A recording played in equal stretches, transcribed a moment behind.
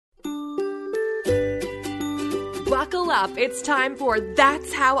Buckle up. It's time for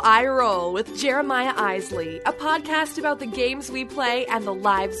That's How I Roll with Jeremiah Isley, a podcast about the games we play and the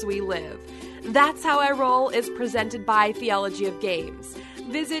lives we live. That's How I Roll is presented by Theology of Games.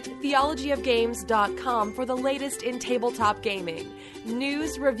 Visit theologyofgames.com for the latest in tabletop gaming,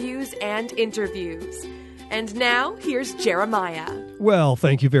 news, reviews, and interviews. And now, here's Jeremiah. Well,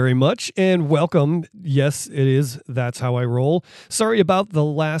 thank you very much, and welcome. Yes, it is That's How I Roll. Sorry about the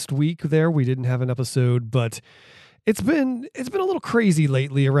last week there. We didn't have an episode, but it's been a little crazy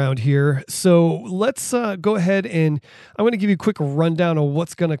lately around here. So let's go ahead, and I'm going to give you a quick rundown of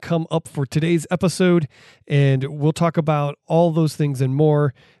what's going to come up for today's episode, and we'll talk about all those things and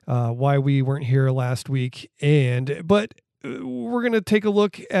more, why we weren't here last week, but we're going to take a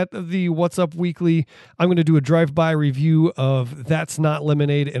look at the What's Up Weekly. I'm going to do a drive-by review of That's Not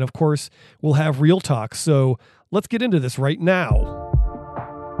Lemonade, and of course, we'll have Real Talk. So let's get into this right now.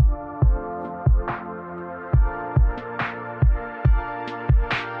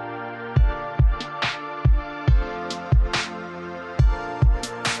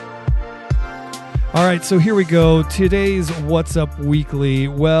 All right, so here we go. Today's What's Up Weekly.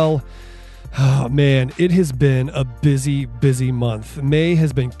 Well, oh man, it has been a busy, busy month. May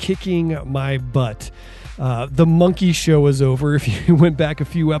has been kicking my butt. The Monkey Show is over. If you went back a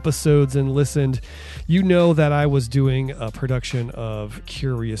few episodes and listened, you know that I was doing a production of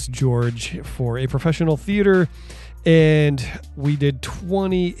Curious George for a professional theater, and we did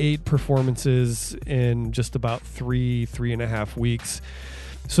 28 performances in just about three and a half weeks.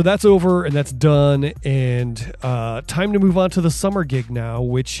 So that's over and that's done, and time to move on to the summer gig now,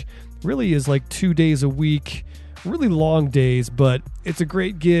 which really is like 2 days a week, really long days, but it's a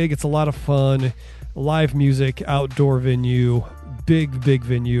great gig. It's a lot of fun, live music, outdoor venue, big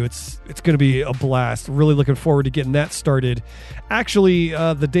venue. It's going to be a blast. Really looking forward to getting that started. Actually,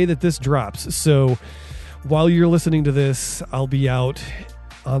 the day that this drops. So while you're listening to this, I'll be out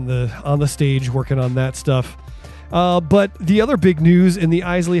on the stage working on that stuff. But the other big news in the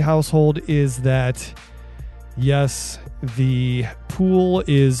Isley household is that, yes, the pool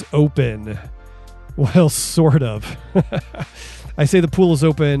is open. Well, sort of. I say the pool is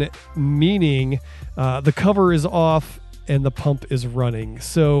open, meaning the cover is off and the pump is running.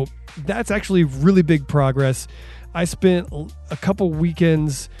 So that's actually really big progress. I spent a couple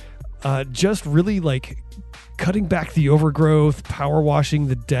weekends just really like cutting back the overgrowth, power washing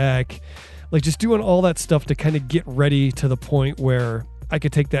the deck, like just doing all that stuff to kind of get ready to the point where I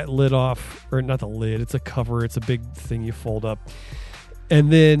could take that lid off, or not the lid, it's a cover. It's a big thing you fold up.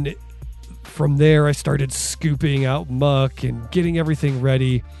 And then from there, I started scooping out muck and getting everything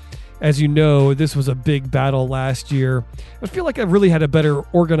ready. As you know, this was a big battle last year. I feel like I really had a better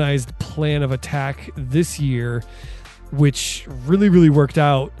organized plan of attack this year, which really, really worked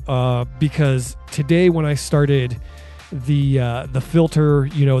out because today when I started the filter,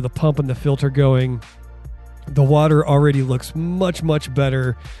 the pump and the filter going, the water already looks much, much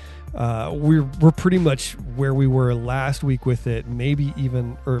better. We're pretty much where we were last week with it,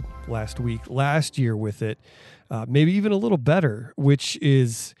 last year with it, maybe even a little better, which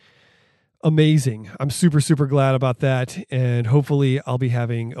is amazing. I'm super, super glad about that. And hopefully I'll be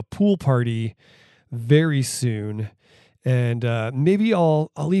having a pool party very soon. And maybe I'll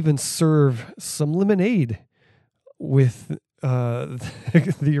even serve some lemonade with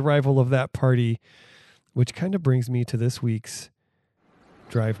the arrival of that party, which kind of brings me to this week's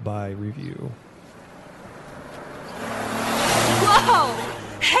drive-by review. Whoa!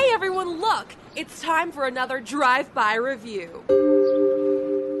 Hey everyone, look! It's time for another drive-by review.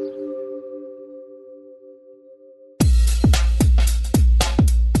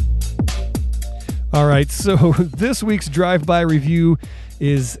 All right, so this week's drive-by review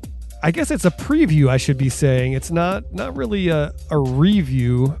is, I guess it's a preview, I should be saying. It's not really a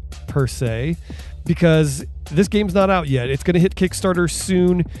review per se, because this game's not out yet. It's going to hit Kickstarter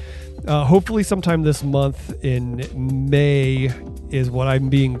soon. Hopefully sometime this month in May is what I'm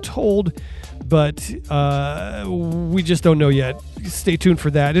being told, but we just don't know yet. Stay tuned for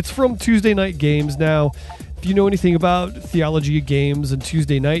that. It's from Tuesday Night Games. Now, if you know anything about Theology of Games and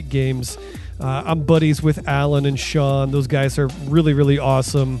Tuesday Night Games, I'm buddies with Alan and Sean. Those guys are really, really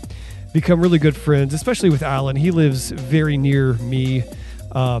awesome. Become really good friends, especially with Alan. He lives very near me.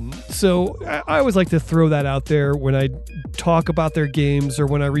 So I always like to throw that out there when I talk about their games or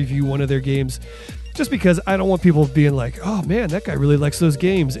when I review one of their games, just because I don't want people being like, oh man, that guy really likes those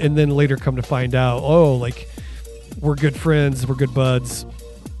games. And then later come to find out, oh, like we're good friends, we're good buds,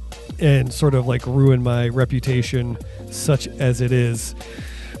 and sort of like ruin my reputation, such as it is.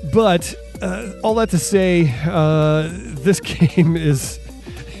 But all that to say, this game is,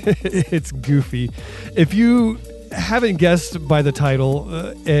 it's goofy. If you haven't guessed by the title,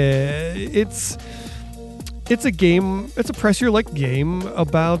 it's a game. It's a press your luck game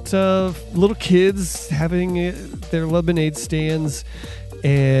about little kids having their lemonade stands,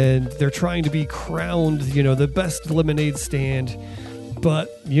 and they're trying to be crowned, the best lemonade stand. But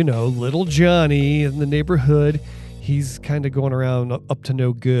little Johnny in the neighborhood, he's kind of going around up to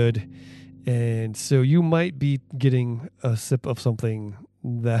no good, and so you might be getting a sip of something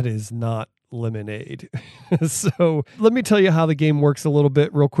that is not lemonade. So let me tell you how the game works a little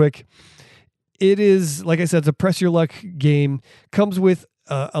bit real quick. It is, like I said, it's a press your luck game. Comes with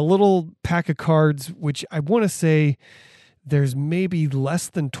a little pack of cards, which I want to say there's maybe less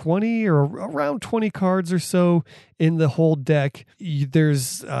than 20 or around 20 cards or so in the whole deck.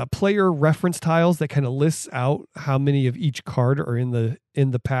 There's player reference tiles that kind of lists out how many of each card are in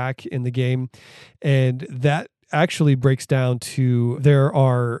the pack in the game. And that actually breaks down to, there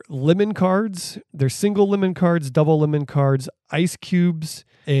are lemon cards, there's single lemon cards, double lemon cards, ice cubes,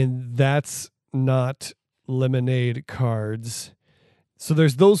 and that's not lemonade cards. So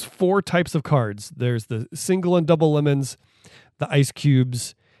there's those 4 types of cards. There's the single and double lemons, the ice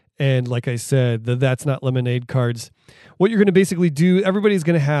cubes, and like I said, that's not lemonade cards. What you're going to basically do, everybody's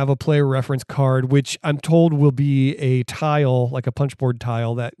going to have a player reference card, which I'm told will be a tile, like a punch board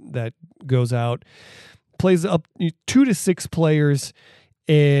tile that goes out. Plays up 2 to 6 players,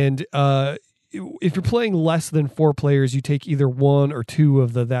 and if you're playing less than 4 players, you take either 1 or 2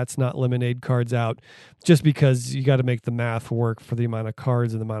 of the That's Not Lemonade cards out, just because you got to make the math work for the amount of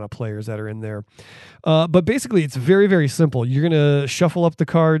cards and the amount of players that are in there. But basically, it's very, very simple. You're going to shuffle up the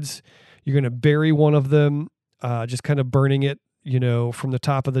cards. You're going to bury one of them, just kind of burning it, from the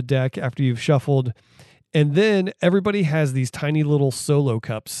top of the deck after you've shuffled. And then everybody has these tiny little solo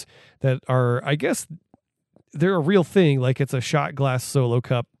cups that are, I guess, they're a real thing. Like it's a shot glass solo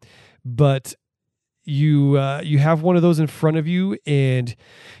cup, but you have one of those in front of you, and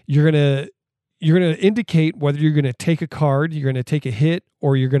you're gonna indicate whether you're gonna take a card, you're gonna take a hit,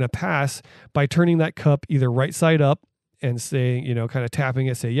 or you're gonna pass by turning that cup either right side up and saying, kind of tapping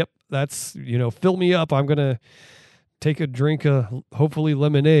it, say, "Yep, that's fill me up. I'm gonna take a drink of hopefully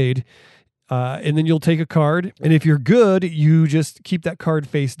lemonade." And then you'll take a card, and if you're good, you just keep that card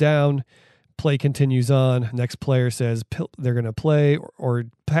face down. Play continues on. Next player says they're going to play or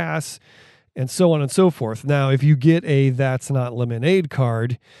pass, and so on and so forth. Now, if you get a That's Not Lemonade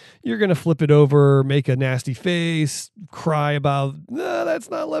card, you're going to flip it over, make a nasty face, cry about, "No, that's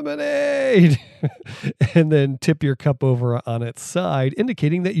not lemonade," and then tip your cup over on its side,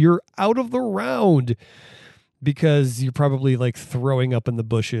 indicating that you're out of the round because you're probably like throwing up in the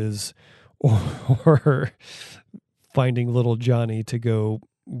bushes or finding little Johnny to go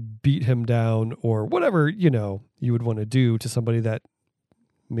beat him down or whatever, you would want to do to somebody that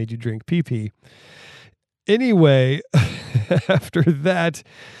made you drink pee-pee. Anyway, after that,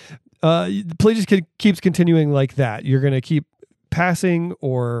 the play just keeps continuing like that. You're going to keep passing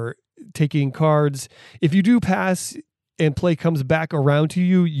or taking cards. If you do pass and play comes back around to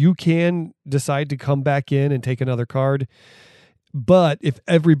you, you can decide to come back in and take another card. But if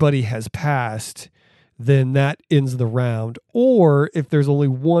everybody has passed, then that ends the round. Or if there's only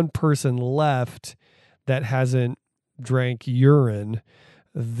one person left that hasn't drank urine,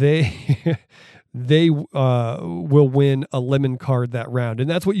 they will win a lemon card that round. And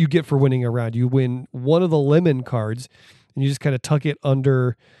that's what you get for winning a round. You win one of the lemon cards, and you just kind of tuck it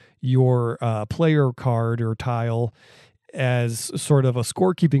under your player card or tile as sort of a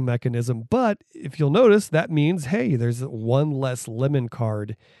scorekeeping mechanism. But if you'll notice, that means, hey, there's one less lemon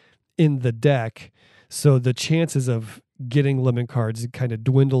card in the deck. So the chances of getting lemon cards kind of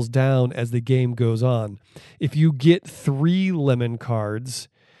dwindles down as the game goes on. If you get 3 lemon cards,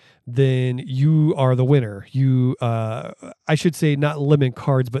 then you are the winner. I should say not lemon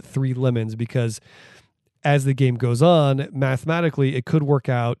cards, but 3 lemons, because as the game goes on, mathematically, it could work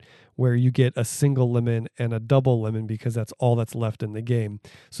out where you get a single lemon and a double lemon because that's all that's left in the game.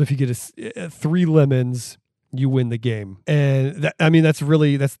 So if you get 3 lemons, you win the game. And that's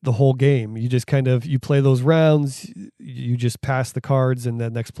the whole game. You just you play those rounds, you just pass the cards, and the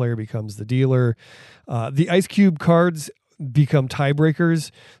next player becomes the dealer. The ice cube cards become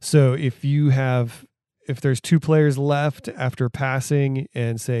tiebreakers. So if there's 2 players left after passing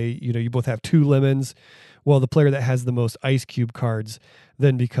and say, you both have 2 lemons, well, the player that has the most ice cube cards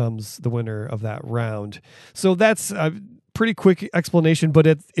then becomes the winner of that round. So that's a pretty quick explanation, but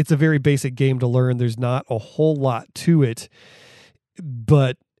it's a very basic game to learn. There's not a whole lot to it,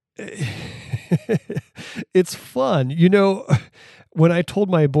 but it's fun. When I told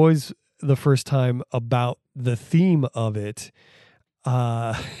my boys the first time about the theme of it,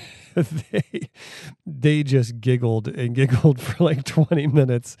 they just giggled and giggled for like 20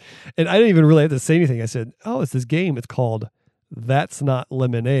 minutes. And I didn't even really have to say anything. I said, oh, it's this game. It's called That's Not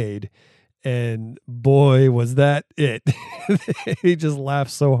Lemonade. And boy, was that it. They just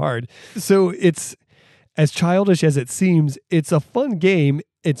laughed so hard. So it's, as childish as it seems, it's a fun game.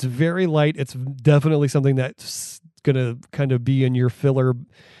 It's very light. It's definitely something that's going to kind of be in your filler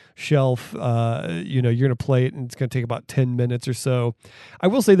shelf. You're going to play it and it's going to take about 10 minutes or so. I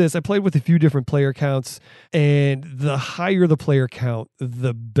will say this, I played with a few different player counts, and the higher the player count,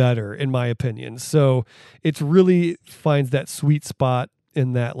 the better, in my opinion. So it's really finds that sweet spot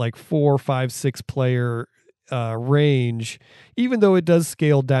in that like 4, 5, 6 player range, even though it does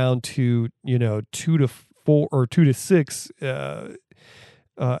scale down to, 2 to 4 or 2 to 6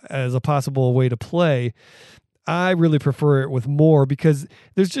 as a possible way to play. I really prefer it with more because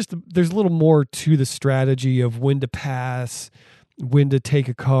there's a little more to the strategy of when to pass, when to take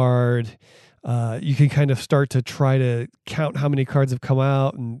a card. You can kind of start to try to count how many cards have come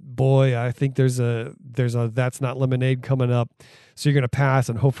out, and boy, I think there's a That's Not Lemonade coming up. So you're going to pass,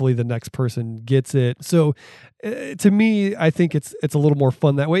 and hopefully the next person gets it. So to me, I think it's a little more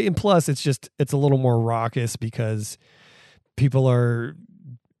fun that way, and plus it's a little more raucous because people are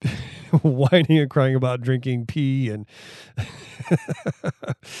whining and crying about drinking pee, and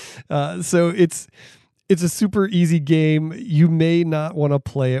so it's a super easy game. You may not want to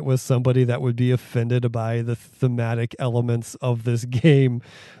play it with somebody that would be offended by the thematic elements of this game,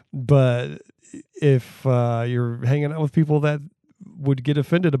 but if you're hanging out with people that would get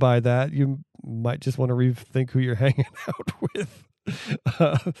offended by that, you might just want to rethink who you're hanging out with.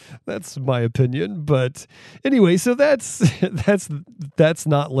 That's my opinion, but anyway, so that's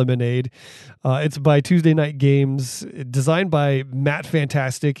Not Lemonade. It's by Tuesday Night Games, designed by Matt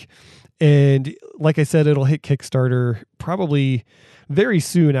Fantastic, and like I said, it'll hit Kickstarter probably very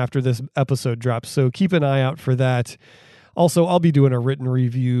soon after this episode drops, so keep an eye out for that. Also, I'll be doing a written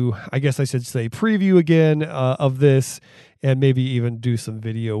review, I guess I should say preview again, of this, and maybe even do some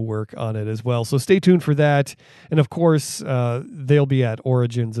video work on it as well. So stay tuned for that. And of course, they'll be at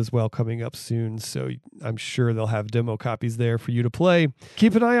Origins as well coming up soon. So I'm sure they'll have demo copies there for you to play.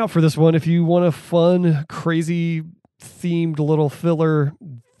 Keep an eye out for this one. If you want a fun, crazy themed little filler,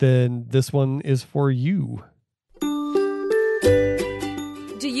 then this one is for you.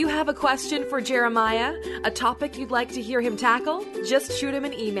 Do you have a question for Jeremiah? A topic you'd like to hear him tackle? Just shoot him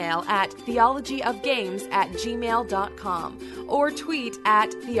an email at theologyofgames@gmail.com or tweet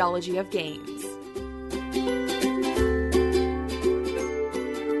at theologyofgames.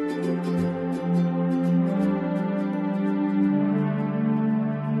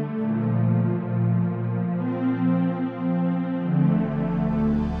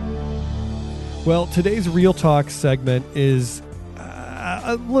 Well, today's Real Talk segment is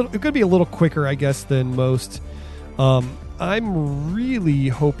going to be a little quicker, I guess, than most. I'm really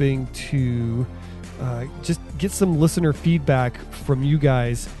hoping to just get some listener feedback from you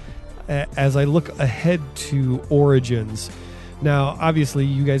guys as I look ahead to Origins. Now, obviously,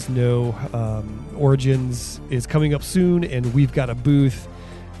 you guys know Origins is coming up soon, and we've got a booth.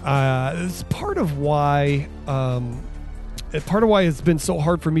 It's part of why it's been so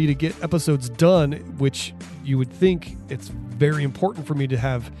hard for me to get episodes done, which you would think it's very important for me to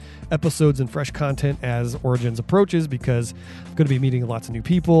have episodes and fresh content as Origins approaches, because I'm going to be meeting lots of new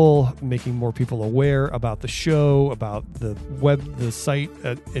people, making more people aware about the show, about the site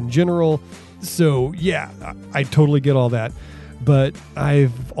in general. So yeah, I totally get all that. But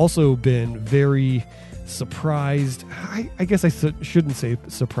I've also been very surprised. I guess I shouldn't say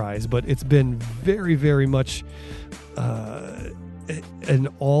surprised, but it's been very, very much an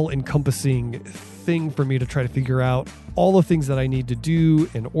all-encompassing thing for me to try to figure out all the things that I need to do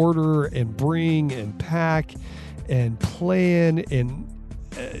and order and bring and pack and plan, and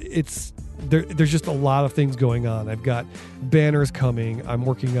there's just a lot of things going on. I've got banners coming. I'm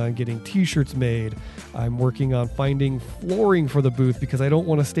working on getting t-shirts made. I'm working on finding flooring for the booth because I don't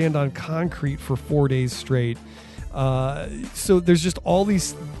want to stand on concrete for 4 days straight. So there's just all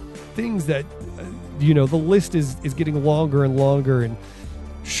these things that the list is getting longer and longer, and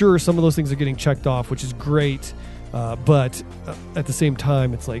sure, some of those things are getting checked off, which is great, but at the same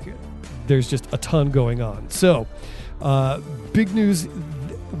time, it's like there's just a ton going on. So big news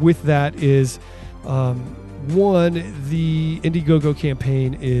with that is, one, the Indiegogo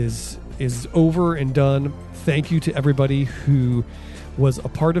campaign is over and done. Thank you to everybody who was a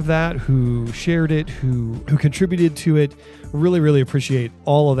part of that, who shared it, who contributed to it. Really, really appreciate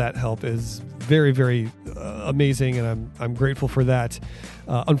all of that help. Is very, very amazing, and I'm grateful for that.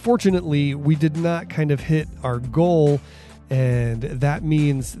 Unfortunately, we did not kind of hit our goal, And that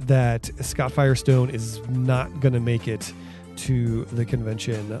means that Scott Firestone is not going to make it to the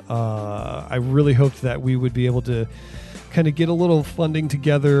convention. I really hoped that we would be able to kind of get a little funding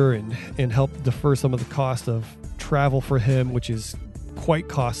together and help defer some of the cost of travel for him, which is quite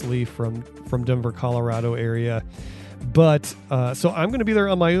costly from Denver, Colorado area. But so I'm going to be there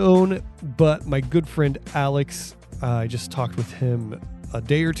on my own, but my good friend Alex, I just talked with him a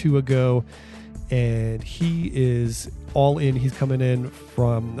day or two ago, and he is all in. He's coming in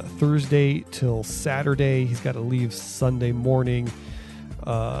from Thursday till Saturday. He's got to leave Sunday morning.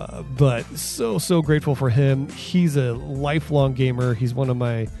 But so grateful for him. He's a lifelong gamer. He's one of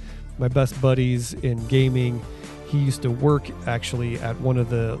my best buddies in gaming. He used to work actually at one of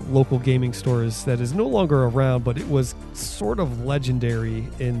the local gaming stores that is no longer around, but it was sort of legendary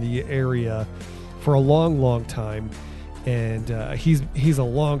in the area for a long time. And he's a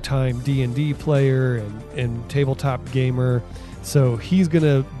long-time D&D player and tabletop gamer. So he's going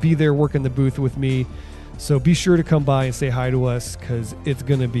to be there working the booth with me. So be sure to come by and say hi to us, because it's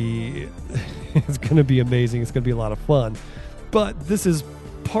going to be amazing. It's going to be a lot of fun. But this is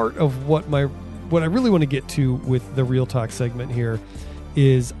part of what I really want to get to with the Real Talk segment here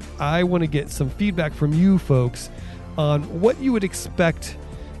is I want to get some feedback from you folks on what you would expect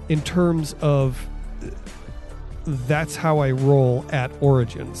in terms of That's How I Roll at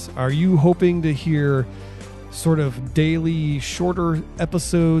Origins. Are you hoping to hear sort of daily shorter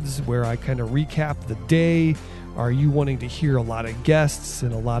episodes where I kind of recap the day? Are you wanting to hear a lot of guests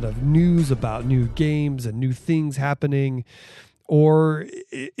and a lot of news about new games and new things happening? Or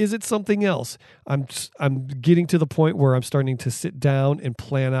is it something else? I'm getting to the point where I'm starting to sit down and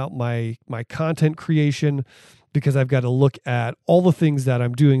plan out my content creation, because I've got to look at all the things that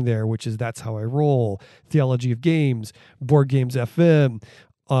I'm doing there, which is That's How I Roll, Theology of Games, Board Games FM.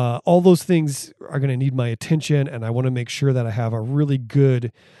 All those things are going to need my attention, and I want to make sure that I have a really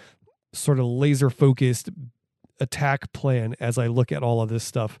good sort of laser-focused attack plan as I look at all of this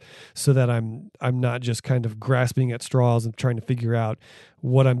stuff, so that I'm not just kind of grasping at straws and trying to figure out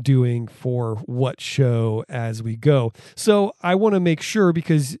what I'm doing for what show as we go. So I want to make sure,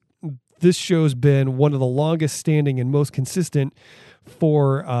 because this show's been one of the longest standing and most consistent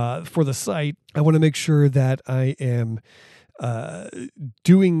for the site, I want to make sure that I am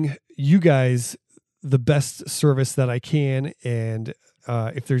doing you guys the best service that I can. And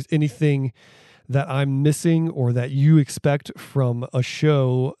if there's anything that I'm missing or that you expect from a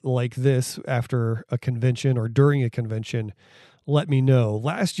show like this after a convention or during a convention, let me know.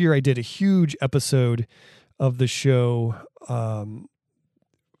 Last year I did a huge episode of the show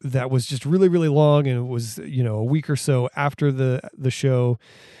that was just really, really long, and it was, a week or so after the show,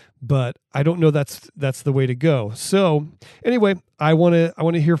 but I don't know that's the way to go. So anyway, I want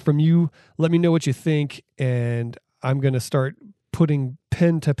to hear from you. Let me know what you think, and I'm going to start putting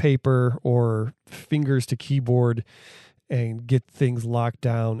pen to paper or fingers to keyboard and get things locked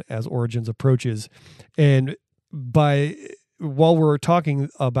down as Origins approaches. And while we're talking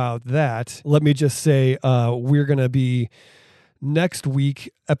about that, let me just say we're going to be next week,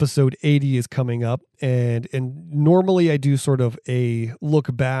 episode 80 is coming up, and normally I do sort of a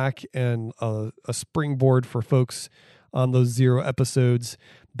look back and a springboard for folks on those 0 episodes,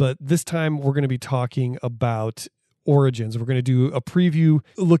 but this time we're going to be talking about Origins. We're going to do a preview,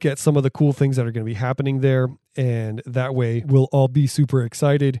 look at some of the cool things that are going to be happening there, and that way we'll all be super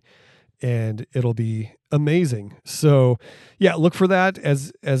excited and it'll be amazing. So yeah, look for that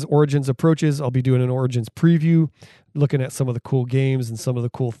as Origins approaches. I'll be doing an Origins preview, looking at some of the cool games and some of the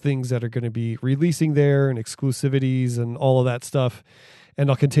cool things that are going to be releasing there and exclusivities and all of that stuff. And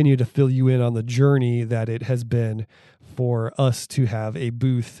I'll continue to fill you in on the journey that it has been for us to have a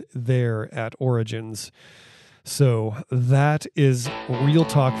booth there at Origins. So that is Real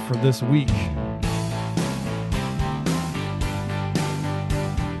Talk for this week.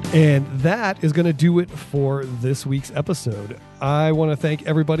 And that is going to do it for this week's episode. I want to thank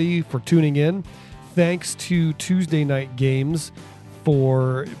everybody for tuning in. Thanks to Tuesday Night Games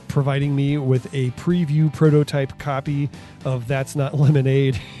for providing me with a preview prototype copy of That's Not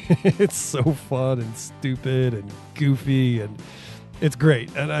Lemonade. It's so fun and stupid and goofy, and it's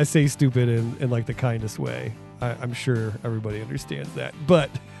great. And I say stupid in like the kindest way. I'm sure everybody understands that, but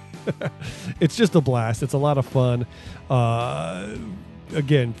it's just a blast. It's a lot of fun.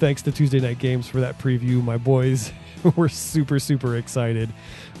 Again, thanks to Tuesday Night Games for that preview. My boys were super, super excited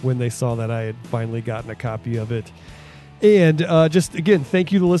when they saw that I had finally gotten a copy of it. And just, again,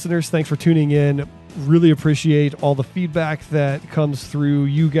 thank you to listeners. Thanks for tuning in. Really appreciate all the feedback that comes through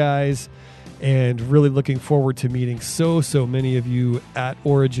you guys, and really looking forward to meeting so many of you at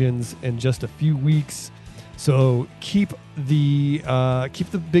Origins in just a few weeks. So keep the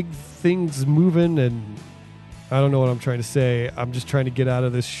big things moving, and I don't know what I'm trying to say. I'm just trying to get out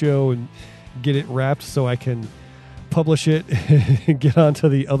of this show and get it wrapped so I can publish it and get on to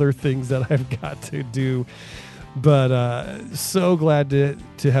the other things that I've got to do. But so glad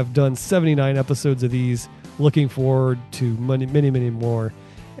to have done 79 episodes of these. Looking forward to many, many more.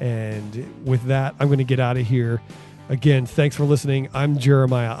 And with that, I'm going to get out of here. Again, thanks for listening. I'm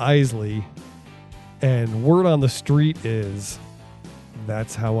Jeremiah Isley. And word on the street is,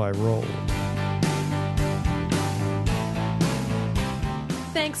 that's how I roll.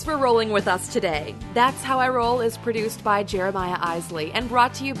 Thanks for rolling with us today. That's How I Roll is produced by Jeremiah Isley and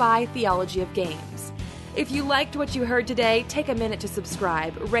brought to you by Theology of Games. If you liked what you heard today, take a minute to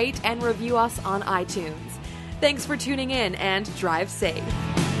subscribe, rate, and review us on iTunes. Thanks for tuning in, and drive safe.